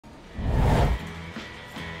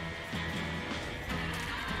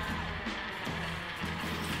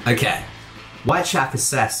Okay, White Shark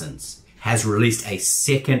Assassins has released a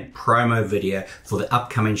second promo video for the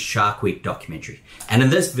upcoming Shark Week documentary. And in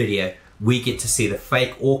this video, we get to see the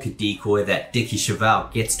fake orca decoy that Dickie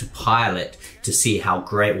gets to pilot to see how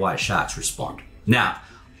great white sharks respond. Now,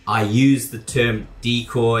 I use the term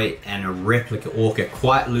decoy and a replica orca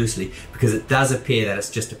quite loosely because it does appear that it's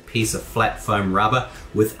just a piece of flat foam rubber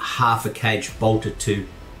with half a cage bolted to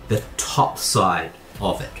the top side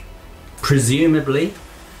of it. Presumably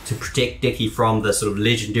to protect Dickie from the sort of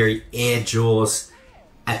legendary air jaws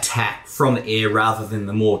attack from the air rather than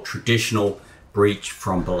the more traditional breach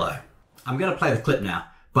from below. I'm going to play the clip now,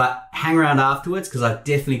 but hang around afterwards because I've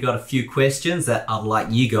definitely got a few questions that I'd like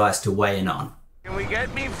you guys to weigh in on. Can we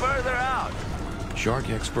get me further out? Shark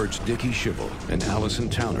experts Dickie and Allison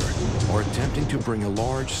Towner are attempting to bring a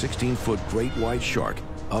large 16-foot great white shark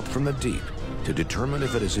up from the deep to determine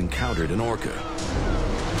if it has encountered an orca.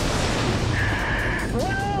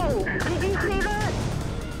 Whoa! Did you see that?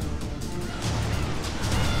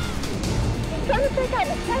 He's trying to take out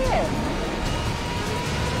the tail.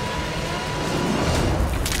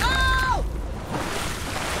 Oh!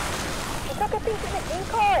 I took a piece of the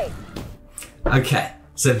decoy. Okay,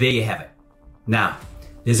 so there you have it. Now,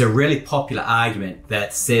 there's a really popular argument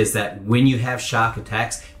that says that when you have shark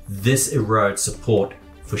attacks, this erodes support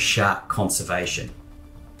for shark conservation.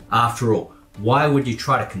 After all, why would you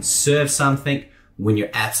try to conserve something when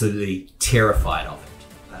you're absolutely terrified of it?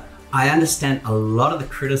 I understand a lot of the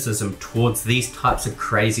criticism towards these types of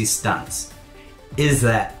crazy stunts is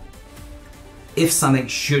that if something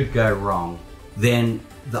should go wrong, then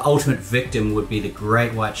the ultimate victim would be the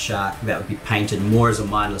great white shark that would be painted more as a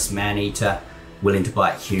mindless man-eater willing to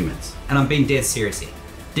bite humans. And I'm being dead serious here.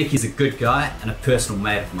 Dickie's a good guy and a personal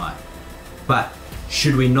mate of mine. But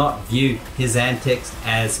should we not view his antics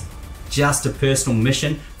as just a personal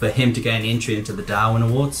mission for him to gain entry into the Darwin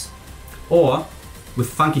Awards? Or, with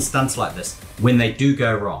funky stunts like this, when they do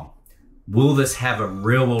go wrong, will this have a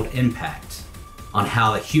real-world impact on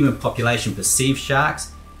how the human population perceives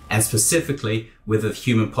sharks, and specifically whether the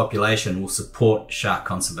human population will support shark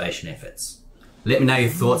conservation efforts? Let me know your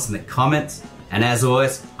thoughts in the comments, and as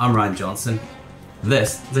always, I'm Ryan Johnson.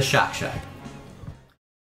 This is The Shark Show.